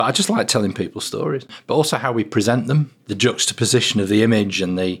But I just like telling people stories, but also how we present them, the juxtaposition of the image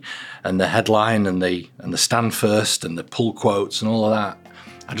and the headline and the stand first and the pull quotes and all of that.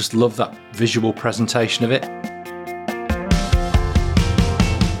 I just love that visual presentation of it.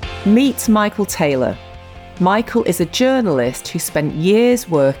 Meet Michael Taylor. Michael is a journalist who spent years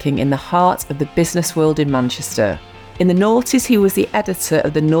working in the heart of the business world in Manchester. In the noughties, he was the editor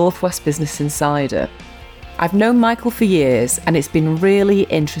of the North West Business Insider. I've known Michael for years, and it's been really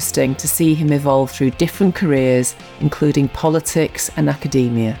interesting to see him evolve through different careers, including politics and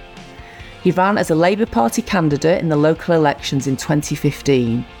academia. He ran as a Labour Party candidate in the local elections in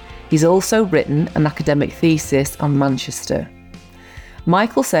 2015. He's also written an academic thesis on Manchester.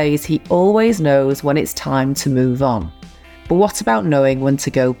 Michael says he always knows when it's time to move on. But what about knowing when to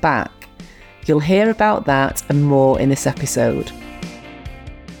go back? You'll hear about that and more in this episode.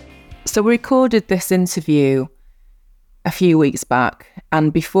 So we recorded this interview a few weeks back,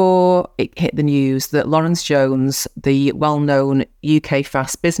 and before it hit the news that Lawrence Jones, the well-known UK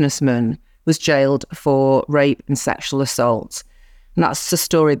fast businessman, was jailed for rape and sexual assault. And that's a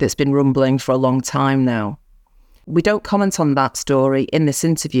story that's been rumbling for a long time now. We don't comment on that story in this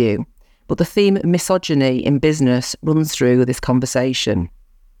interview, but the theme of misogyny in business runs through this conversation.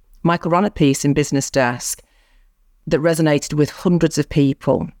 Michael ran a piece in Business Desk that resonated with hundreds of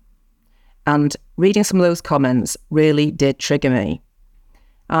people, and reading some of those comments really did trigger me.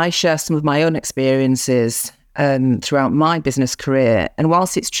 I share some of my own experiences throughout my business career, and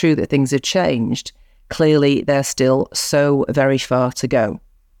whilst it's true that things have changed, clearly there's still so very far to go.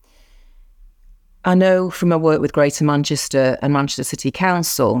 I know from my work with Greater Manchester and Manchester City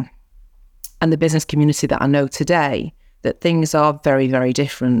Council and the business community that I know today that things are very, very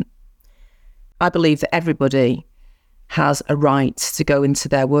different. I believe that everybody has a right to go into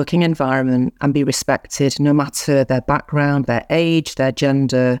their working environment and be respected no matter their background, their age, their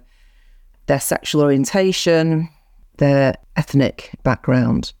gender, their sexual orientation, their ethnic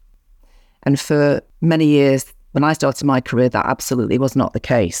background. And for many years, when I started my career, that absolutely was not the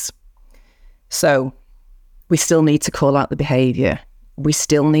case. So we still need to call out the behaviour. We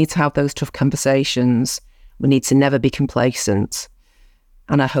still need to have those tough conversations. We need to never be complacent.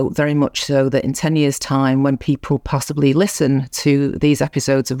 And I hope very much so that in 10 years' time, when people possibly listen to these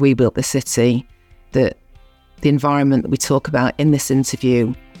episodes of We Built This City, that the environment that we talk about in this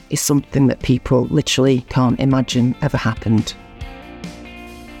interview is something that people literally can't imagine ever happened.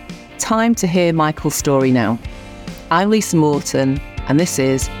 Time to hear Michael's story now. I'm Lisa Morton, and this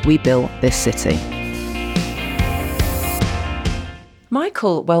is We Built This City.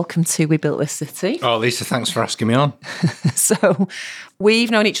 Michael, welcome to We Built This City. Oh, Lisa, thanks for asking me on. So we've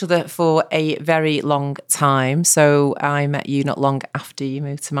known each other for a very long time. So I met you not long after you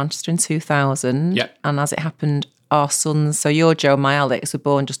moved to Manchester in 2000. Yep. And as it happened, our sons, so your Joe and my Alex, were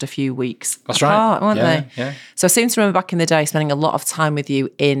born just a few weeks apart, weren't they? Yeah. So I seem to remember back in the day spending a lot of time with you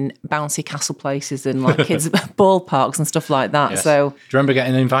in bouncy castle places and like kids' ballparks and stuff like that. Yes. So do you remember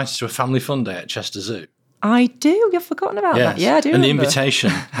getting invited to a family fun day at Chester Zoo? I do. You've forgotten about that. Yeah, I do. And remember. the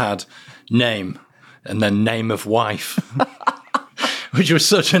invitation had name and then name of wife, which was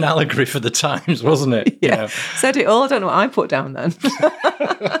such an allegory for the times, wasn't it? Yeah. You know? Said it all. I don't know what I put down then.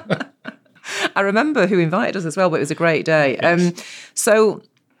 I remember who invited us as well, but it was a great day. Yes. So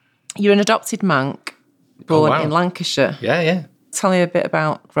you're an adopted Manc, born in Lancashire. Yeah. Tell me a bit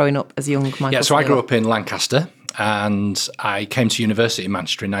about growing up as a young Michael. Yeah, so I Taylor. grew up in Lancaster and I came to university in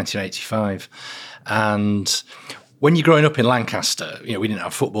Manchester in 1985. And when you're growing up in Lancaster, you know, we didn't have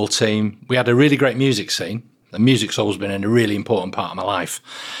a football team. We had a really great music scene. And music's always been a really important part of my life.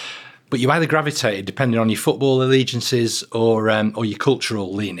 But you either gravitated, depending on your football allegiances or your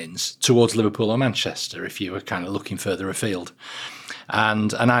cultural leanings, towards Liverpool or Manchester if you were kind of looking further afield.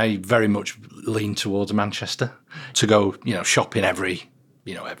 And I very much leaned towards Manchester to go, you know, shopping every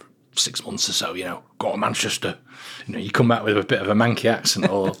 6 months or so, you know, go to Manchester. You know, you come back with a bit of a Manc accent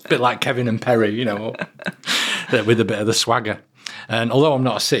or a bit like Kevin and Perry, you know, with a bit of the swagger. And although I'm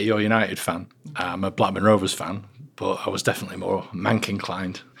not a City or United fan, I'm a Blackburn Rovers fan, but I was definitely more Manc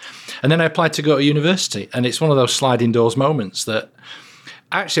inclined. And then I applied to go to university, and it's one of those sliding doors moments that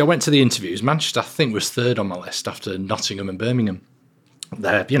actually I went to the interviews. Manchester, I think, was third on my list after Nottingham and Birmingham.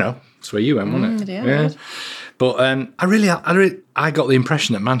 There, you know, that's where you went, wasn't it? Yeah. But I got the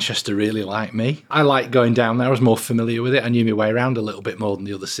impression that Manchester really liked me. I liked going down there. I was more familiar with it. I knew my way around a little bit more than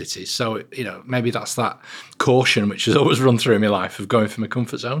the other cities. So, you know, maybe that's that caution which has always run through my life of going for my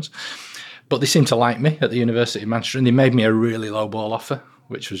comfort zones. But they seemed to like me at the University of Manchester, and they made me a really low ball offer,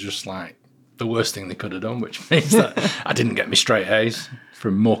 which was just like the worst thing they could have done, which means that I didn't get me straight A's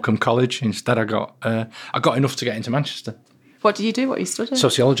from Morecambe College. Instead, I got enough to get into Manchester. What do you do? What are you studying?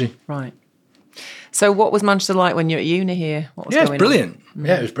 Sociology. Right. So what was Manchester like when you were at uni here? What was Yeah, going it's brilliant. on?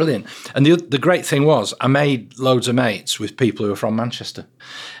 Yeah, it was brilliant. And the great thing was I made loads of mates with people who were from Manchester.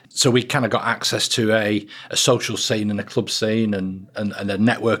 So we kind of got access to a social scene and a club scene and a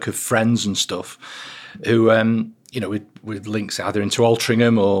network of friends and stuff who, with links either into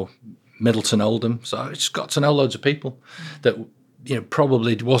Altrincham or Middleton Oldham. So I just got to know loads of people that,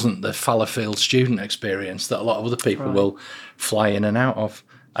 probably wasn't the Fallowfield student experience that a lot of other people will fly in and out of.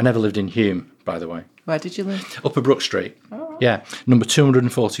 I never lived in Hume, by the way. Where did you live? Upper Brook Street. Oh. Yeah, number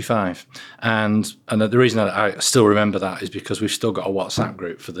 245. And the reason I still remember that is because we've still got a WhatsApp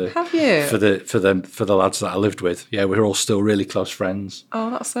group for the Have you? for the lads that I lived with. Yeah, we're all still really close friends.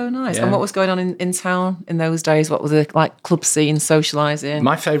 Oh, that's so nice. Yeah. And what was going on in town in those days? What was the club scene, socialising?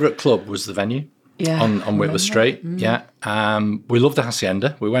 My favourite club was the Venue. Yeah, on Whitworth Street. Yeah. We loved the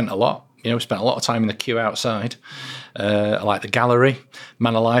Hacienda. We went a lot. We spent a lot of time in the queue outside. I like the Gallery,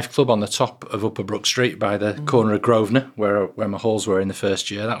 Man Alive Club on the top of Upper Brook Street by the corner of Grosvenor, where my halls were in the first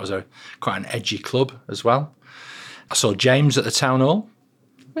year. That was quite an edgy club as well. I saw James at the Town Hall.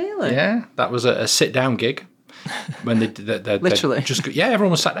 Really? Yeah, that was a sit-down gig. When they Literally?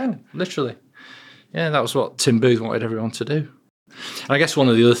 Everyone was sat down, literally. Yeah, that was what Tim Booth wanted everyone to do. And I guess one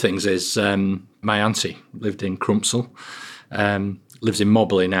of the other things is my auntie lived in Crumpsall, lives in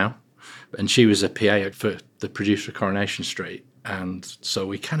Mobley now, and she was a PA for the producer of Coronation Street. And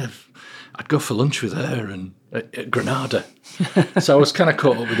so I'd go for lunch with her and at Granada. So I was kind of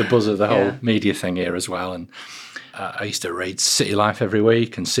caught up with the buzz of the whole media thing here as well. And I used to read City Life every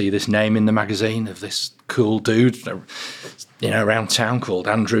week and see this name in the magazine of this cool dude, around town called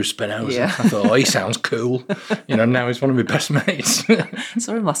Andrew Spinoza. Yeah. I thought, he sounds cool. Now he's one of my best mates.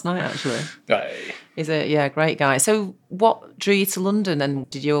 Saw him last night, actually. Hey. He's a great guy. So what drew you to London, and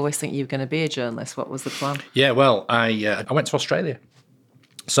did you always think you were going to be a journalist? What was the plan? Yeah, well, I went to Australia.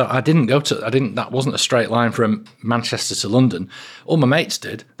 So that wasn't a straight line from Manchester to London. All my mates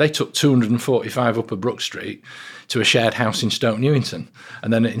did. They took 245 Upper Brook Street to a shared house in Stoke Newington.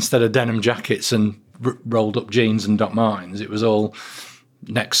 And then instead of denim jackets and rolled up jeans and Doc Martens, it was all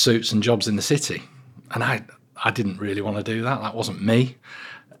neck suits and jobs in the city. And I didn't really want to do that. That wasn't me.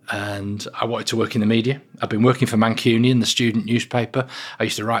 And I wanted to work in the media. I've been working for Manc, the student newspaper. I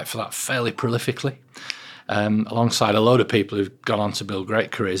used to write for that fairly prolifically. Alongside a load of people who've gone on to build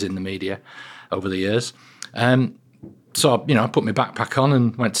great careers in the media over the years. So, I put my backpack on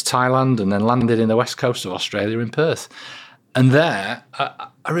and went to Thailand and then landed in the west coast of Australia in Perth. And there,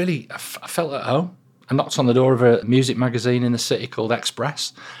 I felt at home. I knocked on the door of a music magazine in the city called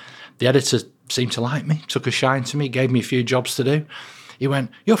Express. The editor seemed to like me, took a shine to me, gave me a few jobs to do. He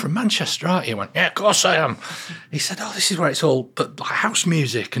went, "You're from Manchester, aren't you?" I went, "Yeah, of course I am." He said, "Oh, this is where it's all but house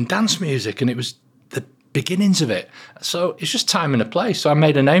music and dance music." And it was the beginnings of it. So it's just time and a place. So I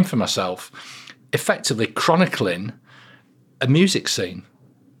made a name for myself, effectively chronicling a music scene.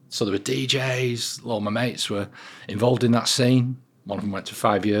 So there were DJs, all my mates were involved in that scene. One of them went to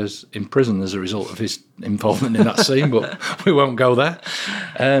 5 years in prison as a result of his involvement in that scene, but we won't go there.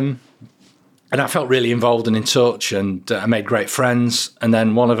 And I felt really involved and in touch, and I made great friends. And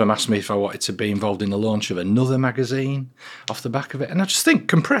then one of them asked me if I wanted to be involved in the launch of another magazine off the back of it. And I just think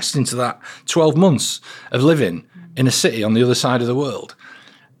compressed into that 12 months of living in a city on the other side of the world,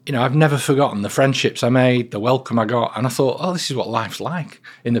 I've never forgotten the friendships I made, the welcome I got. And I thought, this is what life's like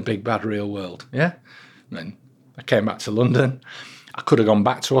in the big, bad, real world. Yeah. And then I came back to London. I could have gone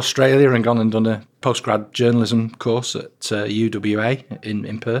back to Australia and gone and done a postgrad journalism course at UWA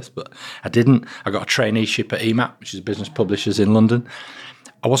in Perth, but I didn't. I got a traineeship at EMAP, which is business publishers in London.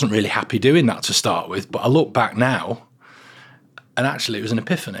 I wasn't really happy doing that to start with, but I look back now, and actually it was an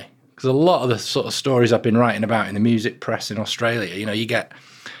epiphany, because a lot of the sort of stories I've been writing about in the music press in Australia, you get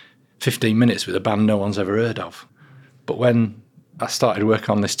 15 minutes with a band no one's ever heard of. But when I started work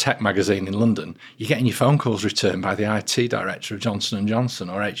on this tech magazine in London, you're getting your phone calls returned by the IT director of Johnson & Johnson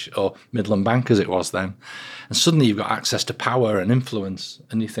or Midland Bank as it was then. And suddenly you've got access to power and influence,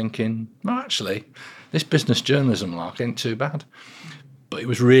 and you're thinking, well, actually, this business journalism lark ain't too bad. But it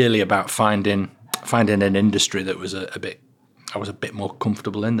was really about finding an industry that was I was a bit more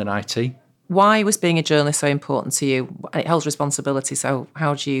comfortable in than IT. Why was being a journalist so important to you? It holds responsibility, so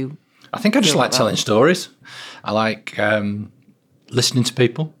how do you... I think I just like telling stories. I like... listening to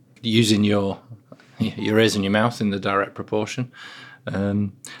people, using your ears and your mouth in the direct proportion,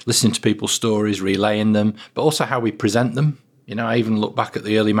 listening to people's stories, relaying them, but also how we present them. I even look back at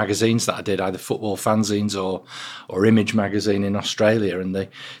the early magazines that I did, either football fanzines or Image magazine in Australia, and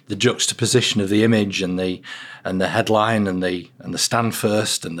the juxtaposition of the image and the headline and the stand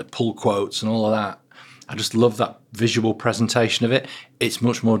first and the pull quotes and all of that. I just love that visual presentation of it. It's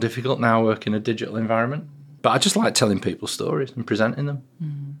much more difficult now working in a digital environment. But I just like telling people stories and presenting them.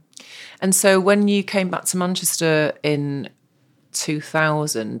 And so when you came back to Manchester in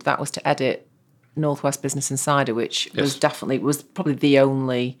 2000, that was to edit Northwest Business Insider, which was probably the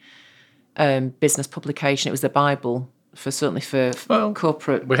only business publication. It was the Bible certainly for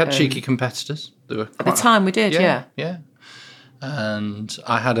corporate. We had cheeky competitors. At the time we did, yeah. And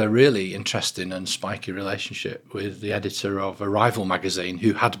I had a really interesting and spiky relationship with the editor of a rival magazine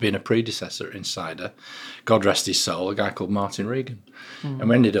who had been a predecessor at Insider, God rest his soul, a guy called Martin Regan. And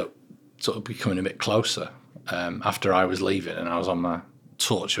we ended up sort of becoming a bit closer after I was leaving and I was on my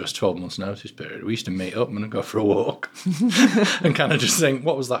tortuous 12 months notice period. We used to meet up and go for a walk and kind of just think,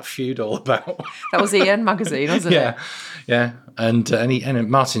 what was that feud all about? That was the EN magazine, wasn't it? Yeah. And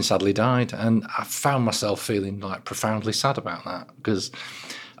Martin sadly died, and I found myself feeling like profoundly sad about that because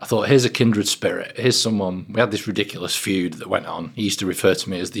I thought, here's a kindred spirit. Here's someone. We had this ridiculous feud that went on. He used to refer to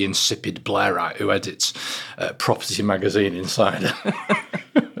me as the insipid Blairite who edits Property Magazine Insider.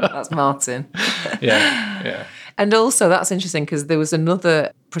 That's Martin. Yeah. And also, that's interesting because there was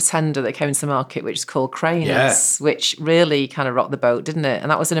another pretender that came into the market, which is called Cranes, which really kind of rocked the boat, didn't it?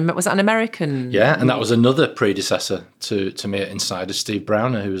 And that was was that an American? Yeah, and that was another predecessor to me at Insider, Steve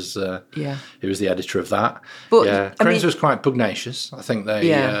Browner, who was the editor of that. But Cranes was quite pugnacious. I think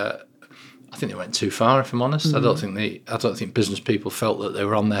they went too far, if I'm honest. I don't think business people felt that they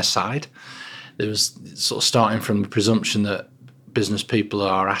were on their side. There was sort of starting from the presumption that business people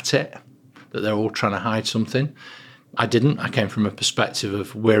are at it, that they're all trying to hide something. I didn't. I came from a perspective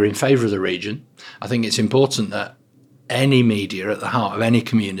of we're in favour of the region. I think it's important that any media at the heart of any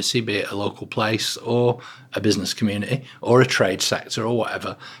community, be it a local place or a business community or a trade sector or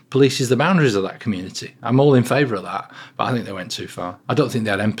whatever, polices the boundaries of that community. I'm all in favour of that, but I think they went too far. I don't think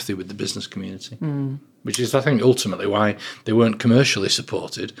they had empathy with the business community, which is, I think, ultimately why they weren't commercially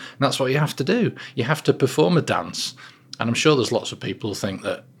supported. And that's what you have to do. You have to perform a dance. And I'm sure there's lots of people who think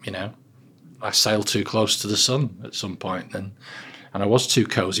that, I sailed too close to the sun at some point, and I was too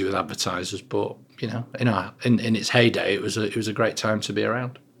cosy with advertisers. But in its heyday, it was a great time to be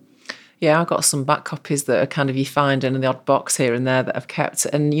around. Yeah, I've got some back copies that are kind of you find in the odd box here and there that I've kept.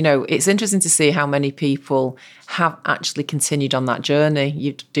 And, it's interesting to see how many people have actually continued on that journey.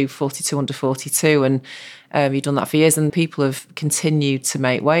 You do 42 under 42 and you've done that for years, and people have continued to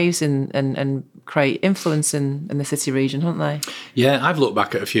make waves and create influence in the city region, haven't they? Yeah, I've looked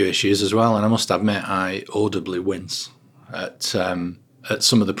back at a few issues as well, and I must admit I audibly wince at some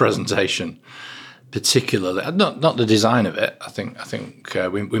of the presentation. Particularly, not the design of it. I think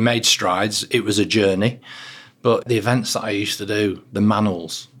we made strides. It was a journey, but the events that I used to do, the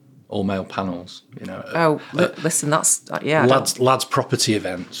manels, all male panels, listen, that's lads property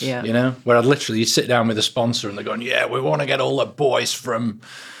events, where I'd literally sit down with a sponsor and they're going, we want to get all the boys from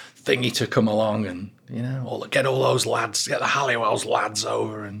Thingy to come along, and get all those lads, get the Halliwell's lads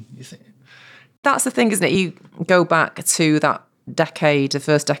over, and you think that's the thing, isn't it? You go back to that decade, the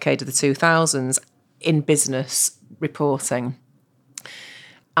first decade of the 2000s. In business reporting,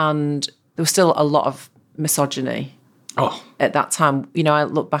 and there was still a lot of misogyny at that time. I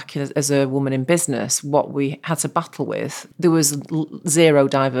look back as a woman in business, what we had to battle with, there was zero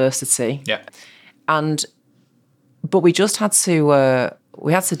diversity, but we just had to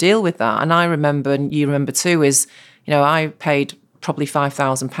deal with that. And I remember, and you remember too, is I paid probably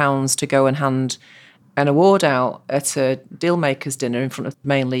 £5,000 to go and hand an award out at a deal makers dinner in front of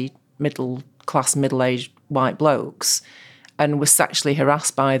mainly middle-aged white blokes, and was sexually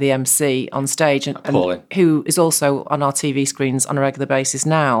harassed by the MC on stage, and who is also on our TV screens on a regular basis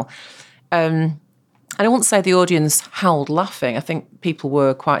now. And I wouldn't say the audience howled laughing. I think people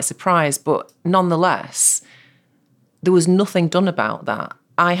were quite surprised, but nonetheless, there was nothing done about that.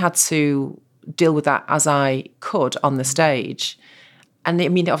 I had to deal with that as I could on the stage. And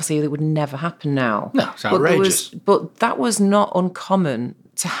obviously it would never happen now. No, it's outrageous. But that was not uncommon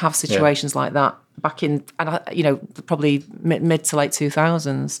to have situations like that back in, probably mid to late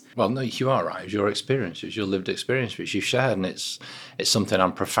 2000s. Well, no, you are right. It's your experience. It's your lived experience, which you've shared. And it's something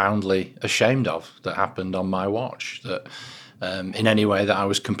I'm profoundly ashamed of that happened on my watch, that in any way that I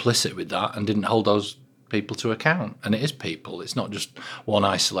was complicit with that and didn't hold those people to account. And it is people. It's not just one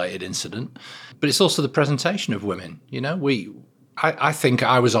isolated incident. But it's also the presentation of women. I think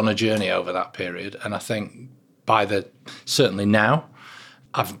I was on a journey over that period. And I think certainly now,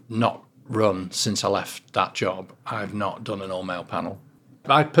 I've not run since I left that job. I've not done an all-male panel.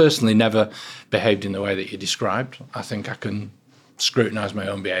 I personally never behaved in the way that you described. I think I can scrutinise my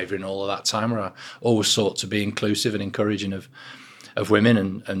own behaviour in all of that time, where I always sought to be inclusive and encouraging of of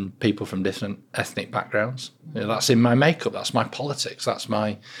women and people from different ethnic backgrounds. That's in my makeup, that's my politics, that's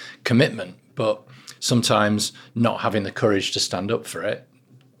my commitment. But sometimes not having the courage to stand up for it,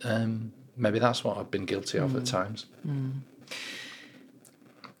 maybe that's what I've been guilty of at times.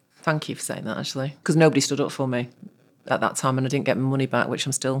 Thank you for saying that, actually, because nobody stood up for me at that time and I didn't get my money back, which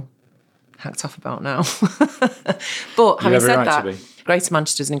I'm still hacked off about now. But having said that, Greater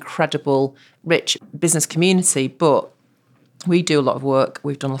Manchester is an incredible, rich business community, but we do a lot of work.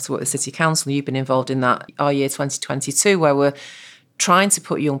 We've done a lot of work with the City Council. You've been involved in that, our year 2022, where we're trying to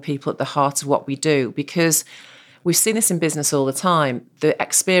put young people at the heart of what we do, because we've seen this in business all the time. The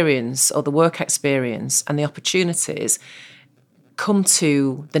experience or the work experience and the opportunities come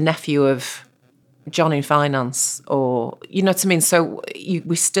to the nephew of John in finance, or, you know what I mean? So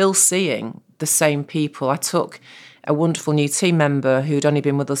we're still seeing the same people. I took a wonderful new team member who'd only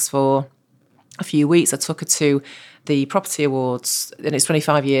been with us for a few weeks. I took her to the Property Awards, and it's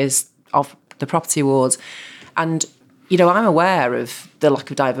 25 years of the Property Awards. And, you know, I'm aware of the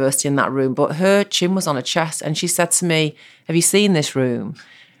lack of diversity in that room, but her chin was on her chest and she said to me, "Have you seen this room?"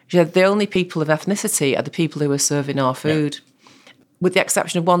 She said, "The only people of ethnicity are the people who are serving our food." Yeah. With the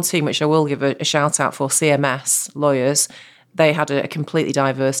exception of one team, which I will give a shout out for, CMS lawyers, they had a completely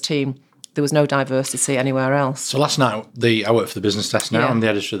diverse team. There was no diversity anywhere else. So last night, I work for the business desk now. Yeah. I'm the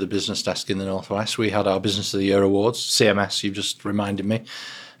editor of the business desk in the Northwest. We had our Business of the Year awards. CMS, you've just reminded me.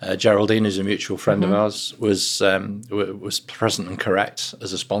 Geraldine, who's a mutual friend of ours, was present and correct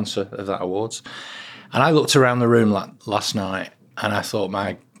as a sponsor of that awards. And I looked around the room last night and I thought,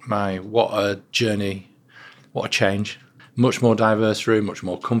 my, what a journey, what a change. Much more diverse room, much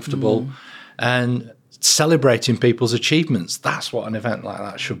more comfortable, and celebrating people's achievements. That's what an event like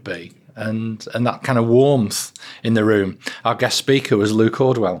that should be. And that kind of warmth in the room. Our guest speaker was Luke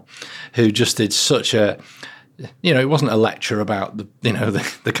Ordwell, who just did such a, it wasn't a lecture about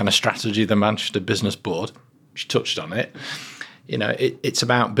the kind of strategy of the Manchester Business Board. She touched on it. It's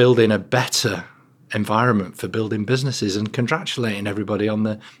about building a better environment for building businesses and congratulating everybody on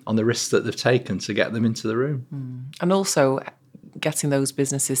the risks that they've taken to get them into the room. And also getting those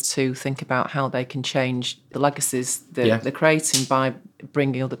businesses to think about how they can change the legacies they're creating by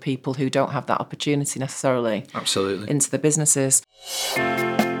bringing other people who don't have that opportunity necessarily into the businesses.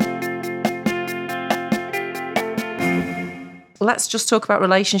 Let's just talk about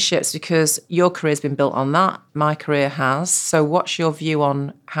relationships, because your career's been built on that. My career has. So what's your view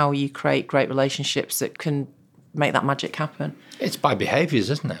on how you create great relationships that can make that magic happen? It's by behaviours,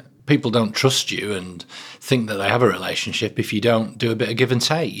 isn't it? People don't trust you and think that they have a relationship if you don't do a bit of give and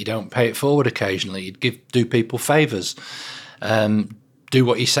take. You don't pay it forward occasionally. You do people favours. Do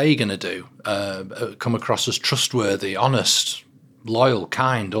what you say you're going to do. Come across as trustworthy, honest, loyal,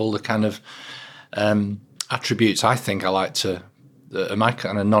 kind, all the kind of attributes I think I like to... are my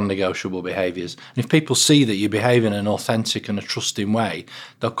kind of non-negotiable behaviours. And if people see that you behave in an authentic and a trusting way,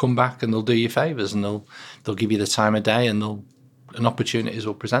 they'll come back and they'll do you favours and they'll give you the time of day and opportunities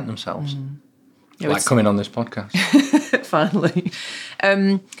will present themselves. Like coming on this podcast. Finally.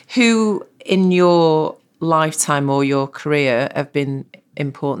 Who in your lifetime or your career have been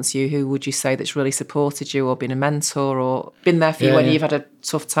important to you? Who would you say that's really supported you or been a mentor or been there for you when you've had a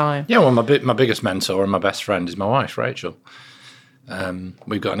tough time? Yeah, well, my biggest mentor and my best friend is my wife, Rachel.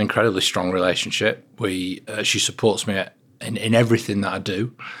 We've got an incredibly strong relationship. She supports me in everything that I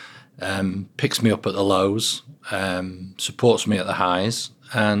do, picks me up at the lows, supports me at the highs,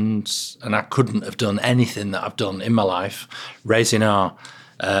 and I couldn't have done anything that I've done in my life, raising our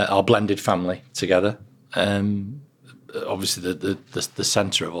blended family together. Obviously, the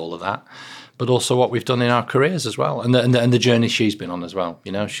centre of all of that, but also what we've done in our careers as well, and the journey she's been on as well.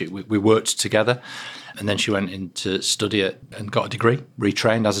 We worked together. And then she went in to study it and got a degree,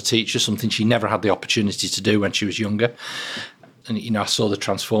 retrained as a teacher, something she never had the opportunity to do when she was younger. And, I saw the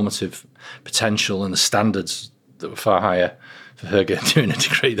transformative potential and the standards that were far higher for her doing a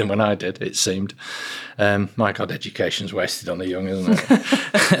degree than when I did, it seemed. My God, education's wasted on the young, isn't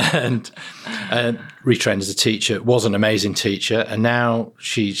it? and retrained as a teacher, was an amazing teacher. And now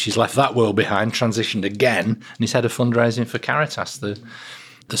she's left that world behind, transitioned again, and is head of fundraising for Caritas,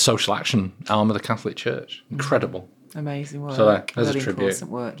 the social action arm of the Catholic Church. Incredible. Amazing work. So there's really a tribute.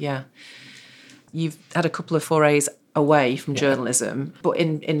 Important work, yeah. You've had a couple of forays away from journalism, but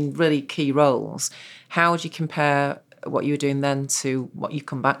in really key roles. How would you compare what you were doing then to what you've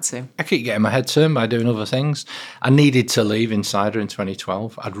come back to? I keep getting my head turned by doing other things. I needed to leave Insider in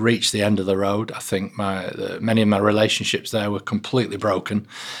 2012. I'd reached the end of the road. I think many of my relationships there were completely broken,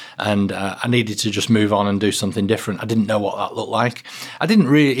 and I needed to just move on and do something different. I didn't know what that looked like. I didn't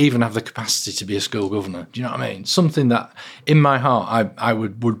really even have the capacity to be a school governor. Do you know what I mean? Something that in my heart I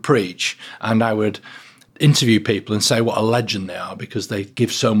would preach, and I would interview people and say what a legend they are because they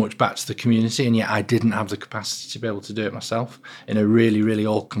give so much back to the community, and yet I didn't have the capacity to be able to do it myself in a really, really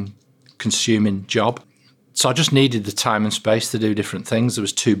all-consuming job. So I just needed the time and space to do different things. There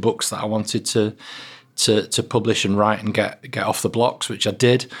was 2 books that I wanted to publish and write and get off the blocks, which I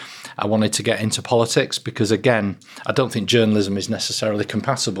did. I wanted to get into politics because, again, I don't think journalism is necessarily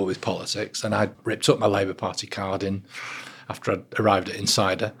compatible with politics, and I ripped up my Labour Party card in after I'd arrived at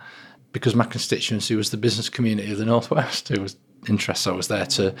Insider, because my constituency was the business community of the North West, who was interests I was there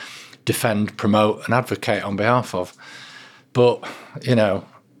to defend, promote and advocate on behalf of. But,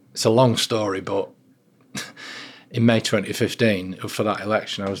 it's a long story, but in May 2015, for that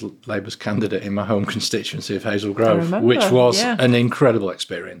election, I was Labour's candidate in my home constituency of Hazel Grove, which was an incredible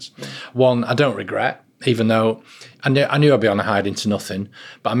experience. Yeah. One I don't regret, even though I knew I'd be on a hide into nothing,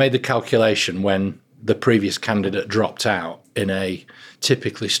 but I made the calculation when the previous candidate dropped out in a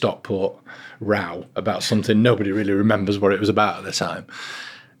typically Stockport row about something nobody really remembers what it was about at the time.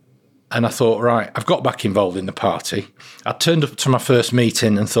 And I thought, right, I've got back involved in the party. I turned up to my first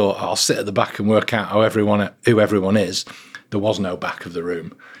meeting and thought, I'll sit at the back and work out who everyone is. There was no back of the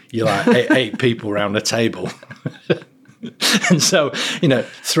room. You're like eight people around a table. And so,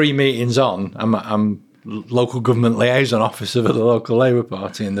 3 meetings on, I'm local government liaison officer for the local Labour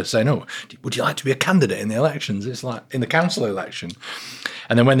Party, and they're saying, oh, would you like to be a candidate in the elections? It's like in the council election.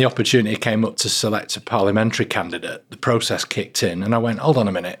 And then when the opportunity came up to select a parliamentary candidate, the process kicked in, and I went, hold on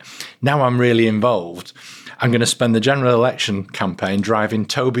a minute, now I'm really involved. I'm going to spend the general election campaign driving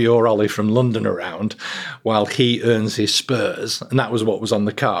Toby or Ollie from London around while he earns his spurs. And that was what was on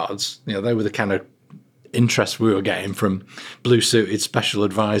the cards. They were the kind of interest we were getting from blue-suited special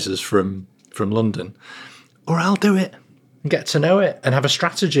advisors from London. Or I'll do it and get to know it and have a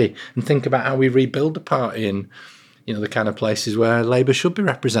strategy and think about how we rebuild the party in, the kind of places where Labour should be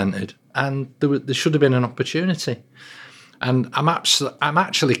represented. And there should have been an opportunity. And I'm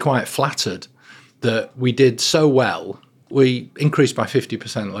actually quite flattered that we did so well. We increased by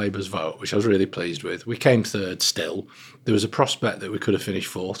 50% Labour's vote, which I was really pleased with. We came third still. There was a prospect that we could have finished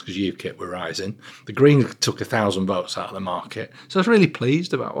fourth because UKIP were rising. The Greens took 1,000 votes out of the market. So I was really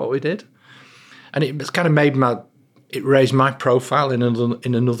pleased about what we did. And it's kind of it raised my profile in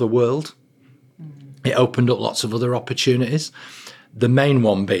another world. It opened up lots of other opportunities. The main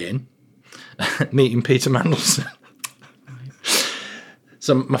one being meeting Peter Mandelson.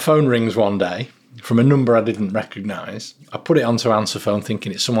 So my phone rings one day from a number I didn't recognise. I put it onto answer phone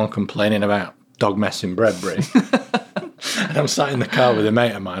thinking it's someone complaining about dog mess in Bredbury. And I'm sat in the car with a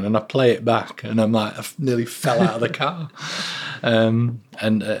mate of mine and I play it back and I'm like, I nearly fell out of the car. And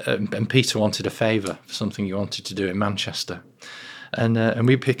Peter wanted a favour for something he wanted to do in Manchester. And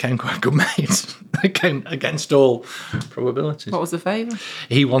we became quite good mates against all probabilities. What was the favour?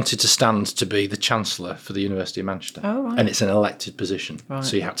 He wanted to stand to be the Chancellor for the University of Manchester. Oh, right. And it's an elected position, right.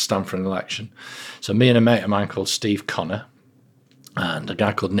 So you had to stand for an election. So me and a mate of mine called Steve Connor and a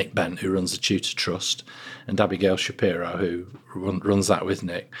guy called Nick Bent, who runs the Tutor Trust, and Abigail Shapiro, who runs that with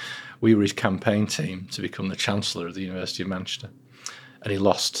Nick, we were his campaign team to become the Chancellor of the University of Manchester. And he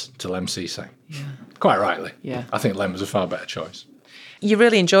lost to Lem Cisse. Yeah. Quite rightly. Yeah. I think Lem was a far better choice. You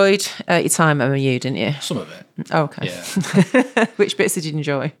really enjoyed your time at MU, didn't you? Some of it. Oh, okay. Yeah. Which bits did you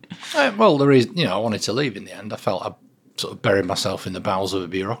enjoy? Well, the reason, I wanted to leave in the end. I felt I sort of buried myself in the bowels of a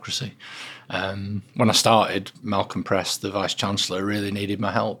bureaucracy. When I started, Malcolm Press, the Vice-Chancellor, really needed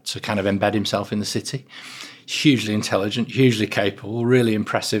my help to kind of embed himself in the city. Hugely intelligent, hugely capable, really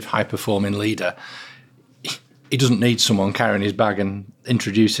impressive, high-performing leader. He doesn't need someone carrying his bag and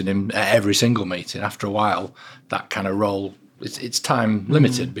introducing him at every single meeting. After a while, that kind of role, it's time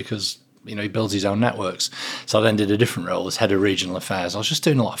limited because, he builds his own networks. So I then did a different role as head of regional affairs. I was just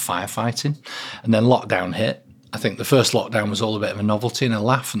doing a lot of firefighting. And then lockdown hit. I think the first lockdown was all a bit of a novelty and a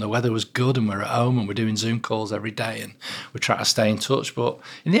laugh, and the weather was good, and we're at home, and we're doing Zoom calls every day, and we try to stay in touch. But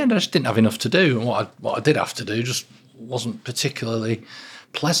in the end, I just didn't have enough to do, and what I did have to do just wasn't particularly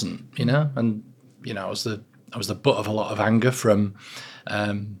pleasant, And I was the butt of a lot of anger from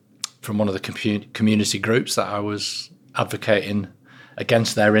one of the community groups that I was advocating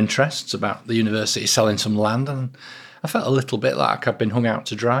against their interests about the university selling some land, and I felt a little bit like I'd been hung out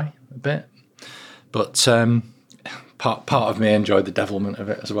to dry a bit. But part of me enjoyed the devilment of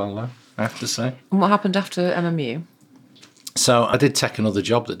it as well, though, I have to say. And what happened after MMU? So I did take another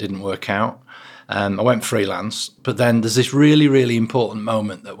job that didn't work out. I went freelance, but then there's this really, really important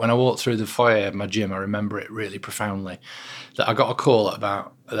moment that when I walked through the foyer of my gym, I remember it really profoundly, that I got a call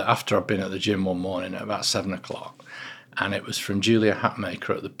after I'd been at the gym one morning at about 7:00, and it was from Julia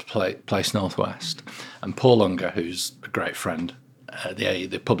Hatmaker at the Place Northwest, and Paul Unger, who's a great friend,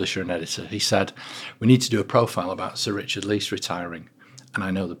 the publisher and editor. He said, "We need to do a profile about Sir Richard Leese retiring, and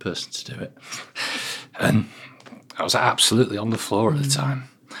I know the person to do it." And I was absolutely on the floor at the time.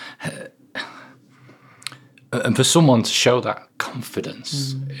 And for someone to show that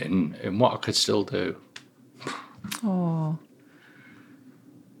confidence in what I could still do. Oh.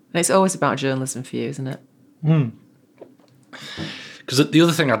 And it's always about journalism for you, isn't it? Because the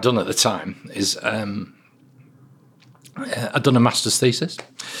other thing I'd done at the time is I'd done a master's thesis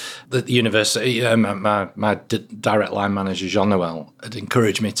at the university. My direct line manager, Jean-Noël, had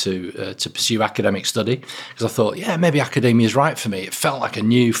encouraged me to pursue academic study because I thought, maybe academia is right for me. It felt like a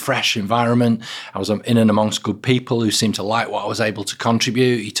new, fresh environment. I was in and amongst good people who seemed to like what I was able to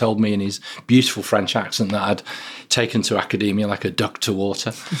contribute. He told me in his beautiful French accent that I'd taken to academia like a duck to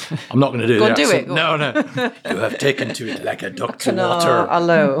water. I'm not going to do that. Go and do it. No. You have taken to it like a duck to water.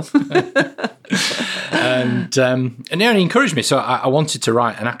 Hello. And he encouraged me. So I wanted to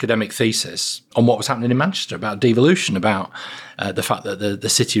write an academic thesis on what was happening in Manchester, about devolution, about the fact that the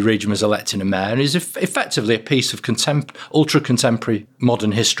city region was electing a mayor. And it's effectively a piece of ultra-contemporary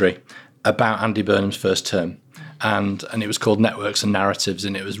modern history about Andy Burnham's first term. And it was called Networks and Narratives,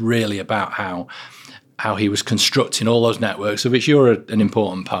 and it was really about how he was constructing all those networks, of which you're an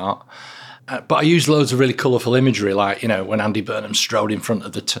important part. But I used loads of really colourful imagery, like, when Andy Burnham strode in front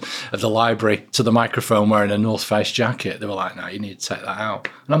of the library to the microphone wearing a North Face jacket. They were like, "No, you need to take that out."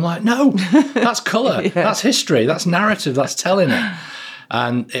 And I'm like, "No, that's colour, that's history, that's narrative, that's telling it."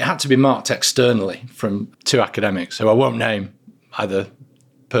 And it had to be marked externally from two academics, who I won't name either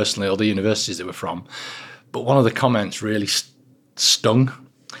personally or the universities they were from. But one of the comments really stung,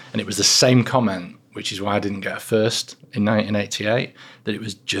 and it was the same comment, which is why I didn't get a first in 1988, that it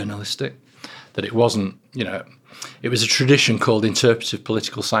was journalistic, that it wasn't, it was a tradition called interpretive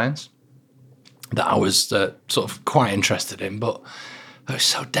political science that I was sort of quite interested in, but it was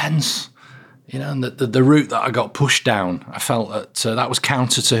so dense, and the route that I got pushed down, I felt that was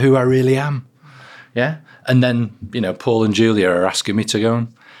counter to who I really am, And then, Paul and Julia are asking me to go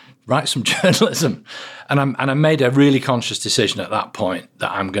and write some journalism, and I made a really conscious decision at that point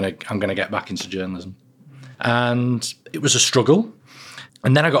that I'm gonna get back into journalism, and it was a struggle.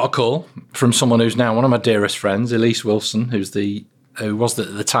 And then I got a call from someone who's now one of my dearest friends, Elise Wilson, who was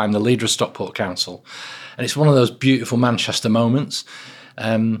at the time the leader of Stockport Council, and it's one of those beautiful Manchester moments.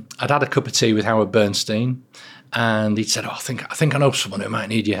 I'd had a cup of tea with Howard Bernstein, and he'd said, "Oh, I think I know someone who might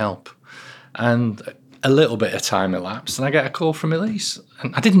need your help," and a little bit of time elapsed, and I get a call from Elise,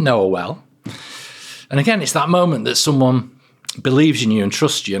 and I didn't know her well. And again, it's that moment that someone believes in you and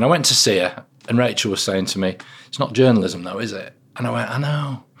trusts you. And I went to see her, and Rachel was saying to me, "It's not journalism though, is it?" And I went, "I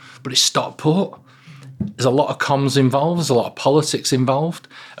know, but it's Stockport. There's a lot of comms involved, there's a lot of politics involved."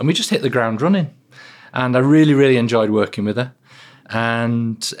 And we just hit the ground running. And I really, really enjoyed working with her.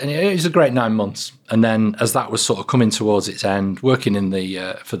 And it was a great 9 months. And then as that was sort of coming towards its end, working in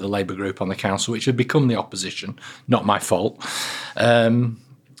for the Labour group on the council, which had become the opposition, not my fault,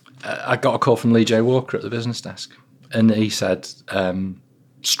 I got a call from Lee J. Walker at the business desk. And he said,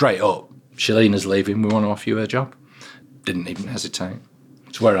 straight up, "Shalena's leaving, we want to offer you a job." Didn't even hesitate.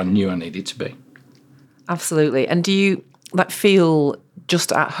 It's where I knew I needed to be. Absolutely. And do you feel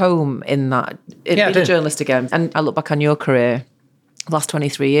just at home in that, being a journalist again? And I look back on your career, the last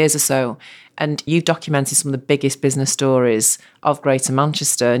 23 years or so, and you've documented some of the biggest business stories of Greater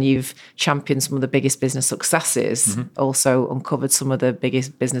Manchester, and you've championed some of the biggest business successes, also uncovered some of the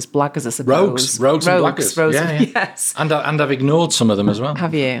biggest business blaggers, I suppose. Rogues and blaggers. Yes. And I've ignored some of them as well.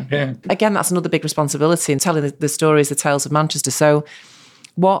 Have you? Yeah. Again, that's another big responsibility in telling the stories, the tales of Manchester. So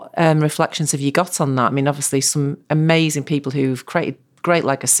what reflections have you got on that? I mean, obviously some amazing people who've created great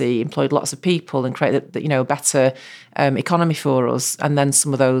legacy, employed lots of people, and created a better economy for us, and then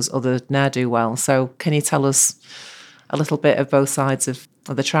some of those other ne'er-do-well. So can you tell us a little bit of both sides of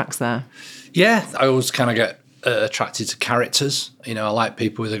the tracks there? Yeah, I always kind of get attracted to characters. I like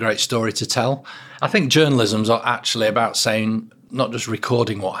people with a great story to tell. I think journalism's actually about saying, not just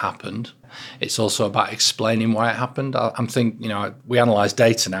recording what happened, it's also about explaining why it happened. I'm thinking, we analyse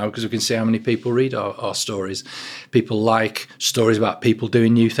data now because we can see how many people read our stories. People like stories about people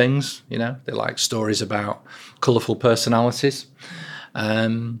doing new things, they like stories about colourful personalities,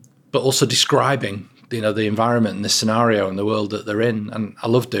 but also describing, the environment and the scenario and the world that they're in. And I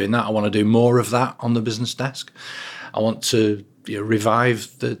love doing that. I want to do more of that on the business desk. I want to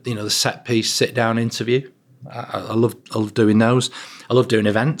revive the set piece, sit down interview. I love doing those. I love doing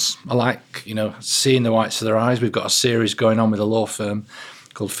events. I like, seeing the whites of their eyes. We've got a series going on with a law firm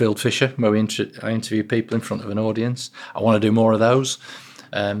called Field Fisher, where I interview people in front of an audience. I want to do more of those.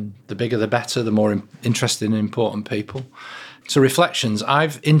 The bigger the better, the more interesting and important people. So Reflections,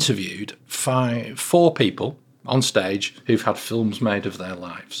 I've interviewed 4 people on stage who've had films made of their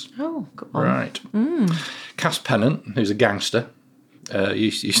lives. Oh, go on. Right. Cass Pennant, who's a gangster,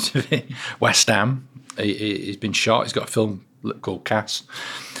 used to be West Ham. He's been shot. He's got a film called Cass.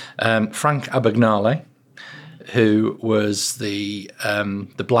 Frank Abagnale, who was the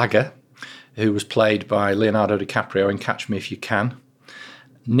blagger, who was played by Leonardo DiCaprio in Catch Me If You Can.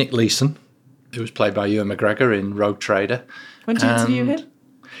 Nick Leeson, who was played by Ewan McGregor in Rogue Trader. When did you interview him?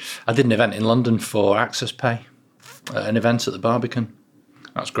 I did an event in London for Access Pay, an event at the Barbican.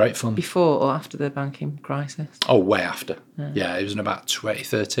 That was great fun. Before or after the banking crisis? Oh, way after. Yeah, it was in about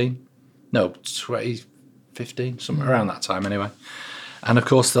 2013. No, 2015, somewhere around that time anyway. And of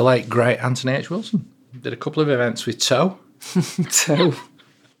course, the late, great Anthony H. Wilson. Did a couple of events with Toe. Toe.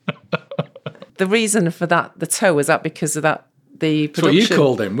 The reason for that, the Toe, is that because of that, the production? That's what you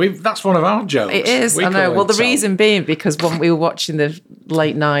called him. That's one of our jokes. It is, I know. Well, the reason being because when we were watching the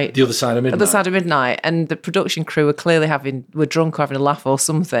late night... The Other Side of Midnight. The Other Side of Midnight, and the production crew were clearly were drunk or having a laugh or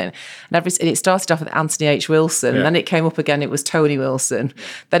something. And it started off with Anthony H. Wilson, and then it came up again, it was Tony Wilson.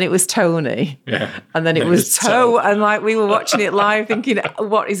 Then it was Tony. Yeah. And then it was Toe. And we were watching it live thinking,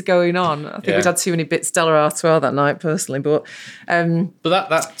 what is going on? I think we'd had too many bits Stella Artois that night, personally. But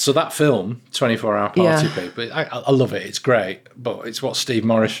that film, 24 Hour Party People, I love it. It's great. But it's what Steve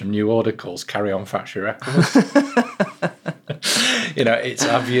Morris from New Order calls carry on factory records. It's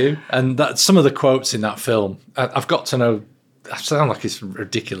our view. And some of the quotes in that film, I've got to know, I sound like it's a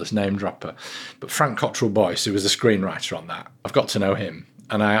ridiculous name dropper, but Frank Cottrell Boyce, who was the screenwriter on that, I've got to know him.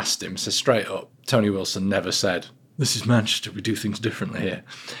 And I asked him, so straight up, Tony Wilson never said, "This is Manchester, we do things differently here."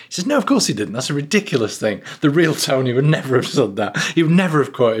 He says, no, of course he didn't. That's a ridiculous thing. The real Tony would never have said that. He would never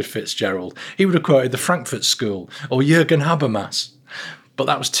have quoted Fitzgerald. He would have quoted the Frankfurt School or Jürgen Habermas. But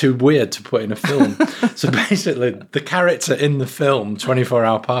that was too weird to put in a film. So basically, the character in the film, 24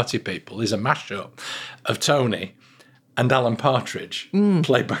 Hour Party People, is a mashup of Tony and Alan Partridge,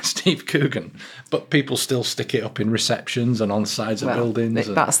 played by Steve Coogan. But people still stick it up in receptions and on sides of buildings.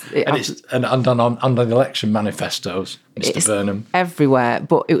 And on the election manifestos, Mr. Burnham. Everywhere.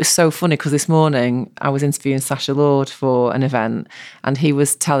 But it was so funny because this morning I was interviewing Sacha Lord for an event, and he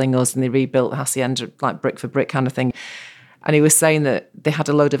was telling us, and they rebuilt Hacienda like brick for brick kind of thing. And he was saying that they had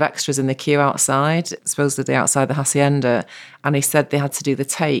a load of extras in the queue outside, supposedly outside the Hacienda. And he said they had to do the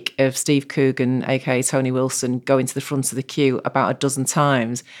take of Steve Coogan, a.k.a. Tony Wilson, going to the front of the queue about a dozen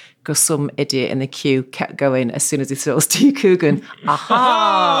times because some idiot in the queue kept going as soon as he saw Steve Coogan.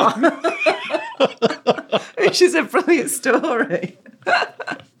 Aha! Which is a brilliant story.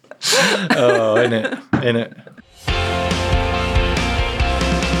 Oh, innit.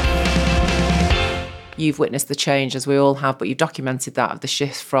 You've witnessed the change, as we all have, but you've documented that of the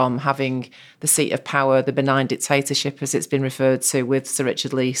shift from having the seat of power, the benign dictatorship, as it's been referred to, with Sir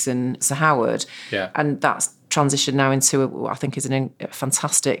Richard Leese and Sir Howard. Yeah. And that's transitioned now into what I think is a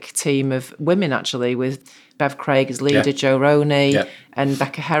fantastic team of women, actually, with Bev Craig as leader, Jo Roney, and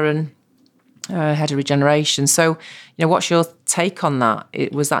Becca Heron, head of regeneration. So, what's your take on that?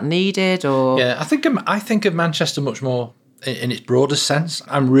 Was that needed, or? Yeah, I think of Manchester much more in its broader sense.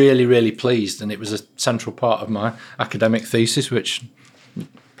 I'm really, really pleased, and it was a central part of my academic thesis, which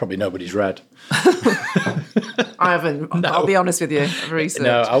probably nobody's read. I haven't. No. I'll be honest with you. I've researched.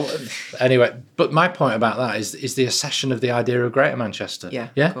 No, anyway, but my point about that is the accession of the idea of Greater Manchester. Yeah.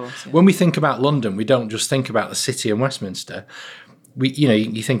 Of course, When we think about London, we don't just think about the city and Westminster.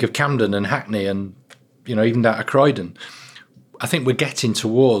 You think of Camden and Hackney and even down to Croydon. I think we're getting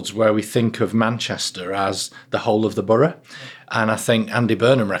towards where we think of Manchester as the whole of the borough. And I think Andy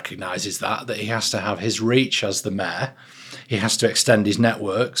Burnham recognises that he has to have his reach as the mayor. He has to extend his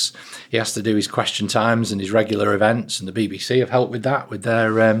networks. He has to do his question times and his regular events. And the BBC have helped with that, with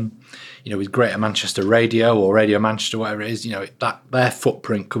their, with Greater Manchester Radio or Radio Manchester, whatever it is. That their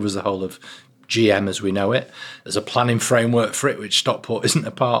footprint covers the whole of GM as we know it. There's a planning framework for it, which Stockport isn't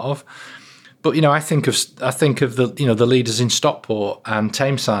a part of. But I think of the leaders in Stockport and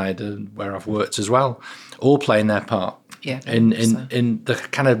Tameside, where I've worked as well, all playing their part in the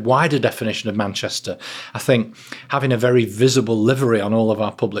kind of wider definition of Manchester. I think having a very visible livery on all of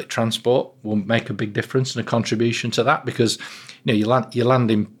our public transport will make a big difference and a contribution to that, because you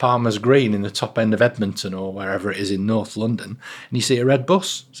land in Palmer's Green in the top end of Edmonton or wherever it is in North London, and you see a red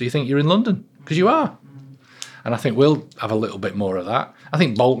bus, so you think you're in London because you are. And I think we'll have a little bit more of that. I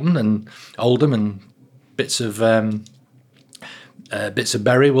think Bolton and Oldham and bits of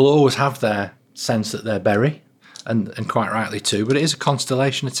Bury will always have their sense that they're Bury, and quite rightly too. But it is a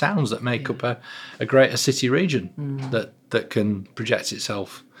constellation of towns that make up a greater city region that can project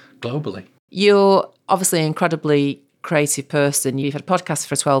itself globally. You're obviously an incredibly creative person. You've had a podcast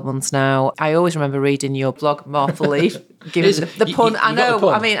for 12 months now. I always remember reading your blog, Martha giving the pun. I know, the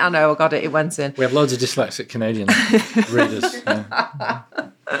pun. I know, I got it. It went in. We have loads of dyslexic Canadian readers. Yeah.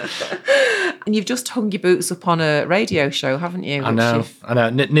 And you've just hung your boots up on a radio show, haven't you? I know.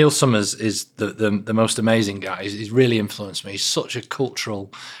 Neil Summers is the most amazing guy. He's really influenced me. He's such a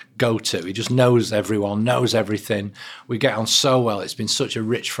cultural go-to. He just knows everyone, knows everything. We get on so well. It's been such a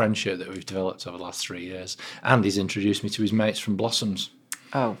rich friendship that we've developed over the last 3 years. And he's introduced me to his mates from Blossoms.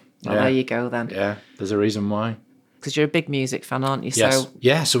 Oh, well, there you go then. Yeah, there's a reason why. Because you're a big music fan, aren't you? Yes. So...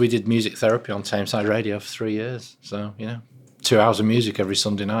 Yeah, so we did music therapy on Tameside Radio for 3 years. So, 2 hours of music every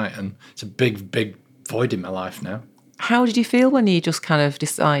Sunday night, and it's a big void in my life now. How did you feel when you just kind of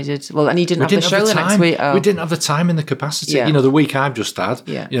decided? Well, and you didn't have the show the next week. Oh. We didn't have the time and the capacity. Yeah. The week I've just had.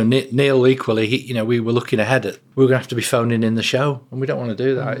 Yeah. Neil equally. We were looking ahead at we were going to have to be phoning in the show, and we don't want to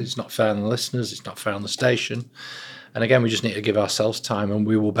do that. It's not fair on the listeners. It's not fair on the station. And again, we just need to give ourselves time, and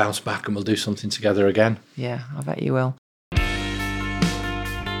we will bounce back, and we'll do something together again. Yeah, I bet you will.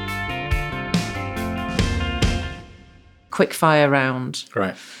 Quick fire round.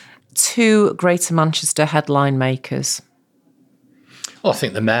 Right. 2 Greater Manchester headline makers. Well, I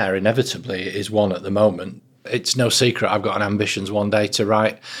think the Mayor inevitably is one at the moment. It's no secret I've got an ambitions one day to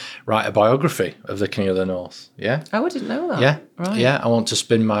write a biography of the King of the North. Yeah. Oh, I didn't know that. Yeah. Right. Yeah. I want to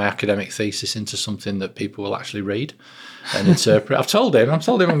spin my academic thesis into something that people will actually read and interpret. I've told him I'm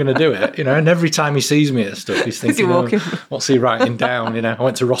going to do it, and every time he sees me at stuff, he's thinking, what's he writing down? I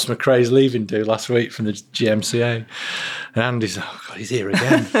went to Ross McRae's leaving do last week from the GMCA, and Andy's, oh God, he's here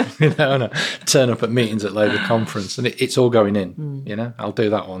again. And I turn up at meetings at Labour conference, and it's all going in. I'll do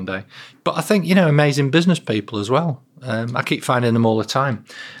that one day. But I think amazing business people as well. I keep finding them all the time.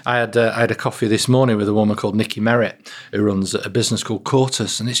 I had a coffee this morning with a woman called Nikki Merritt, who runs a business called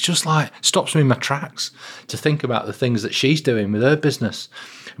Quartus, and it's just like stops me in my tracks to think about the things that she's doing with her business.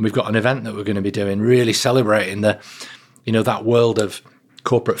 And we've got an event that we're going to be doing, really celebrating that world of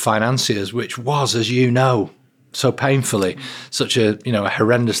corporate financiers, which was, as you know, so painfully such a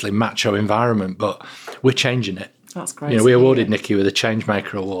horrendously macho environment, but we're changing it. That's great. We awarded Nikki with a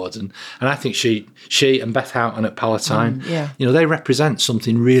Changemaker Award, and I think she and Beth Houghton at Palatine, they represent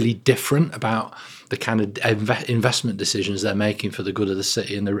something really different about the kind of investment decisions they're making for the good of the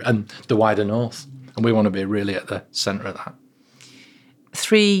city and the wider north, and we want to be really at the centre of that.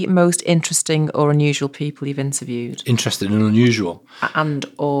 3 most interesting or unusual people you've interviewed. Interesting and unusual,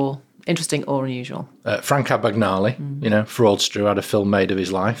 or interesting or unusual. Frank Abagnale, fraudster who had a film made of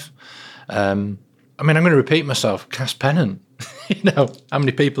his life. I'm going to repeat myself. Cass Pennant. How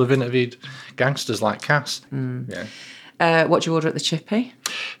many people have interviewed gangsters like Cass? Yeah. What do you order at the Chippy?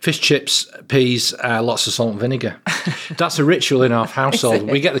 Fish chips, peas, lots of salt and vinegar. That's a ritual in our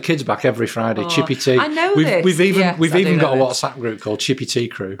household. We get the kids back every Friday. Chippy tea. I know We've even got a this. WhatsApp group called Chippy Tea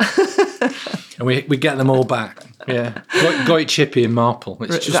Crew, and we get them all back. Yeah. Goit Chippy in Marple.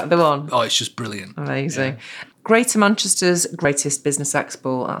 Is that the one? Oh, it's just brilliant. Amazing. Yeah. Greater Manchester's greatest business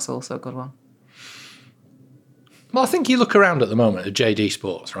expo. That's also a good one. Well, I think you look around at the moment at JD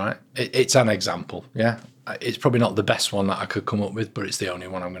Sports, right? It's an example, yeah? It's probably not the best one that I could come up with, but it's the only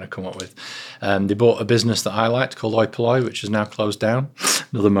one I'm going to come up with. They bought a business that I liked called Oi Polloi, which is now closed down.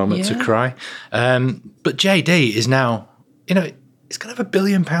 Another moment to cry. But JD is now, it's going to have £1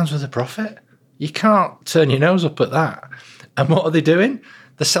 billion worth of profit. You can't turn your nose up at that. And what are they doing?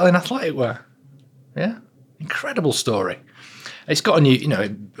 They're selling athletic wear. Yeah? Incredible story. It's got a new,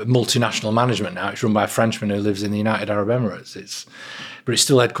 multinational management now. It's run by a Frenchman who lives in the United Arab Emirates. But it's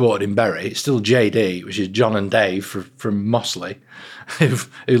still headquartered in Bury. It's still JD, which is John and Dave from Mossley,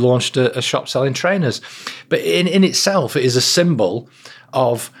 who launched a shop selling trainers. But in itself, it is a symbol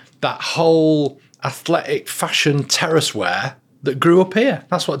of that whole athletic fashion terrace wear that grew up here.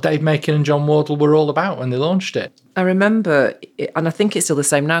 That's what Dave Macon and John Wardle were all about when they launched it. I remember, and I think it's still the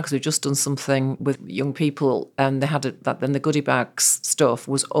same now because we've just done something with young people, and they had then the goodie bags stuff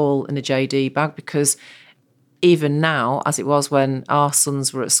was all in a JD bag, because even now, as it was when our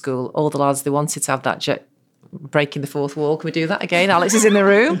sons were at school, all the lads, they wanted to have that breaking the fourth wall. Can we do that again? Alex is in the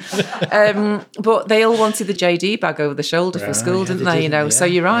room. But they all wanted the JD bag over the shoulder for school, didn't they? Yeah. So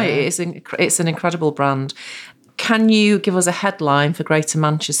you're right. Yeah. It's an incredible brand. Can you give us a headline for Greater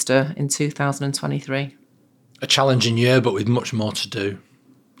Manchester in 2023? A challenging year, but with much more to do.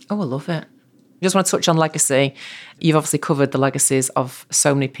 Oh, I love it. Just want to touch on legacy. You've obviously covered the legacies of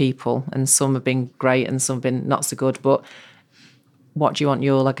so many people, and some have been great and some have been not so good. But what do you want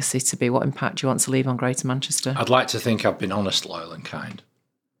your legacy to be? What impact do you want to leave on Greater Manchester? I'd like to think I've been honest, loyal and kind.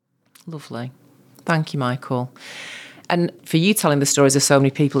 Lovely. Thank you, Michael. And for you telling the stories of so many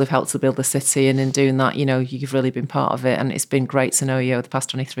people who've helped to build the city, and in doing that, you know, you've really been part of it, and it's been great to know you over the past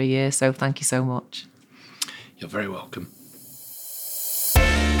 23 years. So thank you so much. You're very welcome.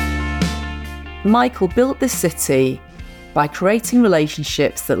 Michael built this city by creating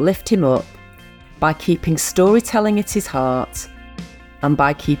relationships that lift him up, by keeping storytelling at his heart, and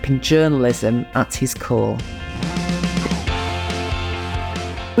by keeping journalism at his core.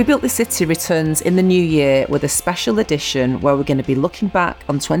 We Built This City returns in the new year with a special edition where we're going to be looking back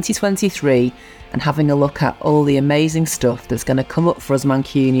on 2023 and having a look at all the amazing stuff that's going to come up for us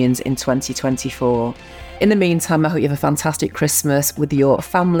Mancunians in 2024. In the meantime, I hope you have a fantastic Christmas with your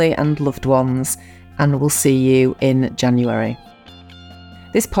family and loved ones, and we'll see you in January.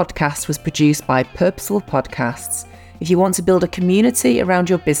 This podcast was produced by Purposeful Podcasts. If you want to build a community around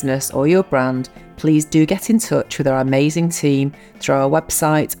your business or your brand, please do get in touch with our amazing team through our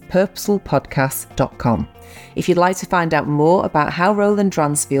website, purposefulpodcasts.com. If you'd like to find out more about how Roland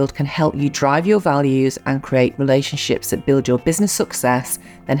Dransfield can help you drive your values and create relationships that build your business success,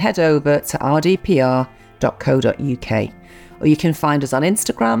 then head over to rdpr.co.uk. Or you can find us on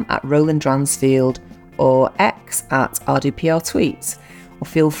Instagram at Roland Dransfield or X at rdpr tweets. Or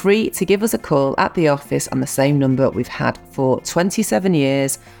feel free to give us a call at the office on the same number we've had for 27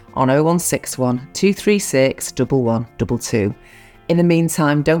 years on 0161 236 1122. In the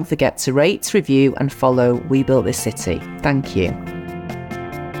meantime, don't forget to rate, review and follow We Built This City. Thank you.